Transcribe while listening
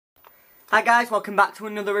Hi guys, welcome back to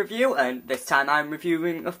another review, and this time I'm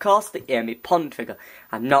reviewing, of course, the Amy Pond figure.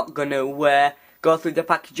 I'm not going to go through the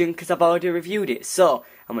packaging because I've already reviewed it, so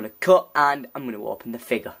I'm going to cut and I'm going to open the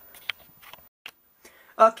figure.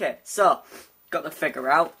 Okay, so, got the figure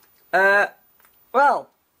out. Well,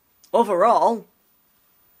 overall,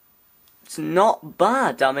 it's not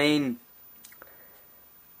bad. I mean,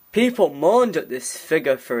 people moaned at this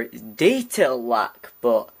figure for its detail lack,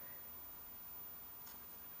 but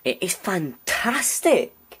it is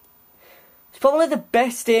fantastic. It's probably the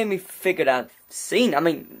best Amy figure I've seen. I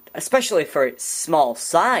mean, especially for its small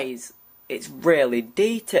size, it's really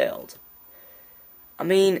detailed. I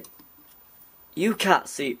mean, you can't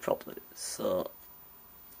see it properly, so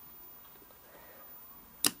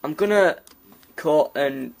I'm gonna cut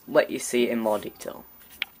and let you see it in more detail.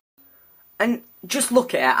 And just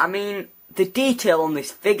look at it. I mean, the detail on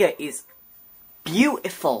this figure is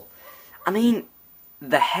beautiful. I mean,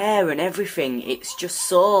 the hair and everything, it's just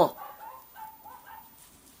so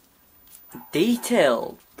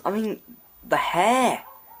detailed. I mean, the hair,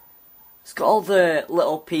 it's got all the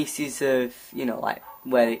little pieces of, you know, like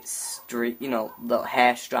where it's little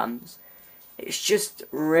hair strands. It's just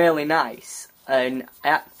really nice, and I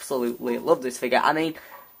absolutely love this figure. I mean,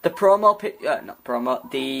 the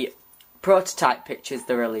the prototype pictures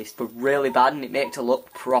they released were really bad, and it made it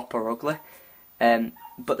look proper ugly.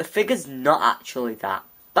 But the figure's not actually that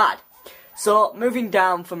bad. So, moving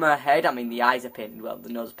down from her head, I mean, the eyes are painted well, the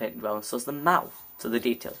nose is painted well, and so's the mouth. So the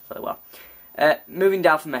details really well. Moving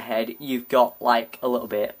down from her head, you've got, like, a little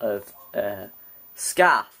bit of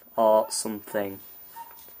scarf or something.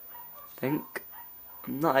 I'm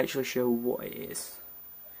not actually sure what it is.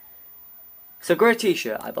 It's a grey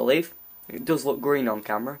t-shirt, I believe. It does look green on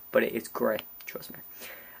camera, but it is grey, trust me.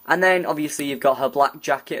 And then, obviously, you've got her black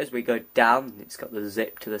jacket as we go down. It's got the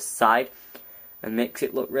zip to the side and makes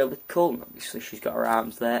it look really cool. And obviously, she's got her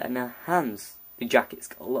arms there and her hands. The jacket's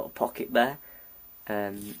got a little pocket there.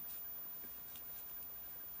 And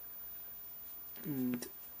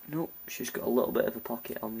nope, she's got a little bit of a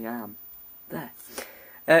pocket on the arm. There.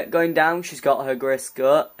 Going down, she's got her grey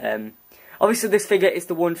skirt. Obviously, this figure is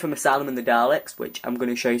the one from Asylum and the Daleks, which I'm going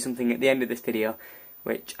to show you something at the end of this video,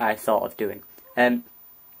 which I thought of doing.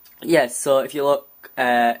 Yes, so if you look,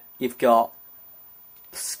 you've got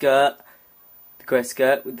the skirt, the grey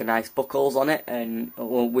skirt with the nice buckles on it, and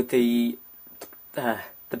with the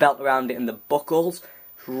belt around it and the buckles.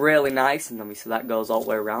 It's really nice, and obviously that goes all the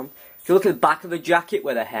way around. If you look at the back of the jacket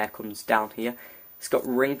where the hair comes down here, it's got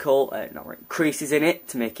creases in it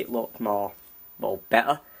to make it look more, well,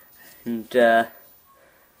 better. And the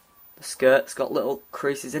skirt's got little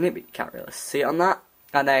creases in it, but you can't really see it on that.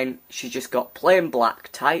 And then she's just got plain black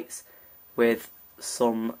tights with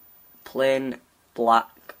some plain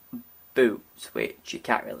black boots, which you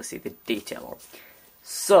can't really see the detail on.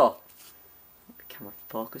 So, the camera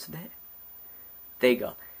focus a bit. There you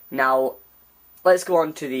go. Now, let's go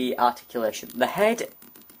on to the articulation. The head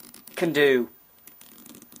can do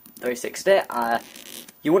 360.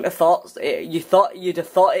 You wouldn't have thought you'd have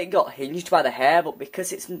thought it got hinged by the hair, but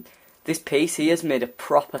because this piece here is made of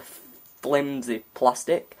proper flimsy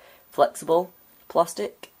plastic, flexible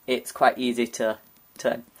plastic, it's quite easy to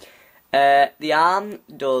turn. The arm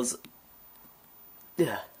does,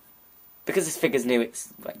 because this figure's new,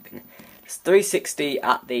 it's 360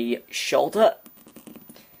 at the shoulder.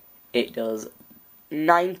 It does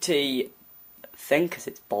 90, I think, because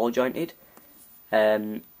it's ball jointed.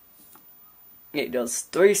 It does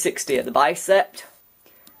 360 at the bicep,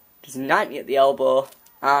 it does 90 at the elbow,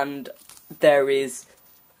 and there is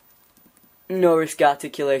no risk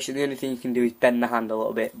articulation. The only thing you can do is bend the hand a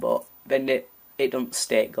little bit, but bend it doesn't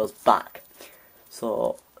stay, it goes back.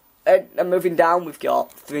 So, and moving down, we've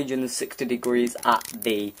got 360 degrees at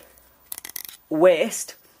the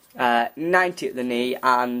waist, 90 at the knee,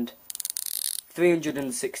 and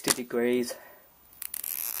 360 degrees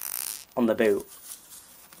on the boot.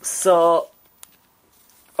 So,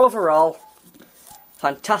 overall,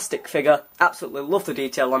 fantastic figure. Absolutely love the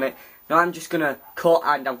detail on it. Now I'm just going to cut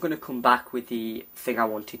and I'm going to come back with the thing I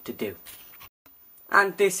wanted to do.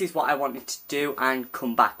 And this is what I wanted to do and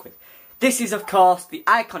come back with. This is, of course, the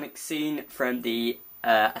iconic scene from the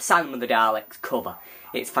Asylum of the Daleks cover.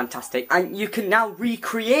 It's fantastic. And you can now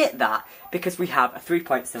recreate that because we have a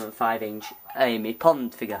 3.75 inch Amy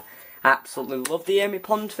Pond figure. I absolutely love the Amy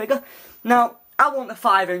Pond figure. Now, I want a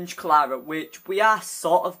 5 inch Clara, which we are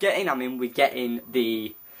sort of getting. I mean, we're getting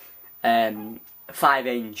the 5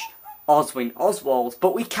 inch Oswin Oswald,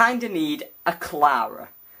 but we kind of need a Clara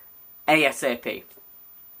ASAP.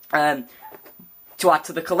 to add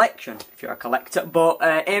to the collection, if you're a collector. But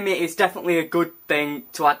Amy is definitely a good thing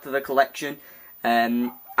to add to the collection.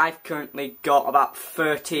 I've currently got about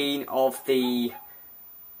 13 of the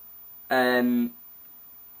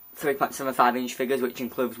 3.75 inch figures, which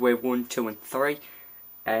includes wave 1, 2 and 3.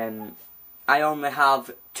 I only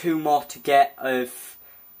have 2 more to get of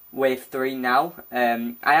wave 3 now.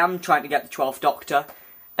 I am trying to get the 12th Doctor,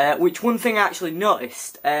 which one thing I actually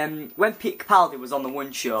noticed, when Pete Capaldi was on the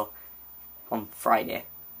One Show on Friday,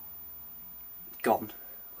 gone,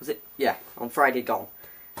 was it? Yeah, on Friday gone.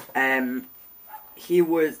 He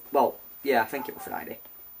was, well, yeah, I think it was Friday.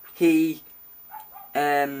 He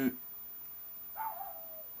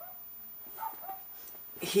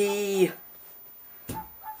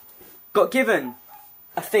got given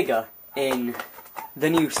a figure in the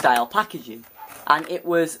new style packaging, and it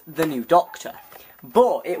was the new Doctor.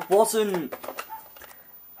 But it wasn't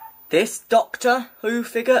this Doctor Who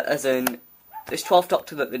figure, as in this 12th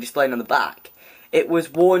Doctor that they're displaying on the back. It was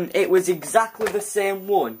exactly the same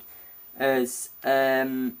one as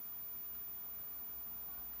the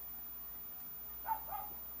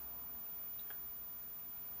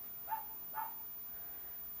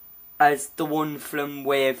one from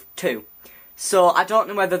Wave 2. So I don't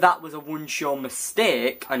know whether that was a one-show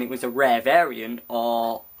mistake and it was a rare variant,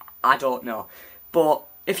 or I don't know. But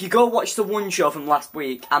if you go watch the One Show from last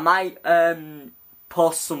week, I might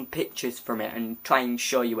post some pictures from it and try and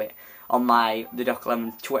show you it on the Doc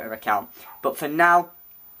Lemon Twitter account. But for now,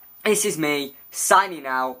 this is me signing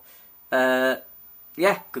out.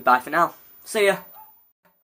 Yeah, goodbye for now. See ya.